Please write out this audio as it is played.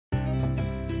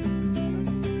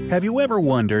Have you ever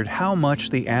wondered how much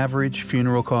the average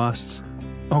funeral costs?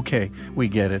 Okay, we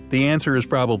get it. The answer is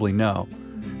probably no.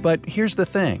 But here's the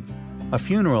thing. A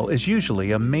funeral is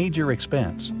usually a major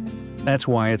expense. That's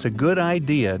why it's a good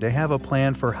idea to have a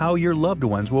plan for how your loved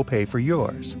ones will pay for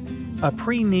yours. A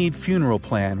Preneed funeral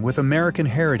plan with American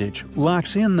Heritage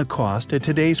locks in the cost at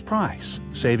today's price,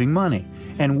 saving money,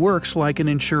 and works like an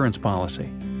insurance policy.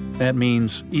 That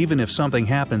means even if something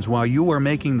happens while you are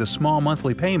making the small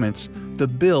monthly payments, the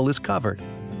bill is covered.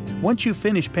 Once you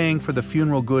finish paying for the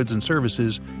funeral goods and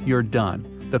services, you're done.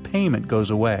 The payment goes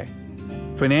away.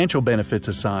 Financial benefits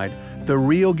aside, the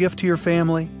real gift to your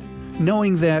family?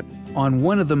 Knowing that on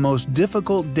one of the most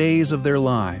difficult days of their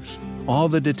lives, all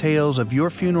the details of your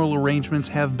funeral arrangements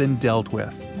have been dealt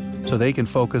with, so they can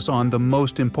focus on the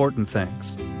most important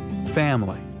things: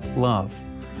 family, love,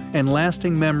 and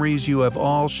lasting memories you have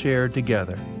all shared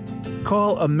together.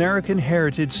 Call American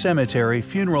Heritage Cemetery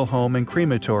Funeral Home and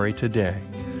Crematory today,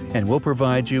 and we'll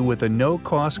provide you with a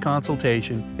no-cost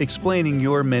consultation explaining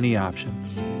your many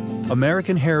options.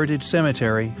 American Heritage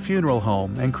Cemetery Funeral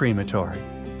Home and Crematory.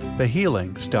 The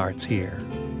healing starts here.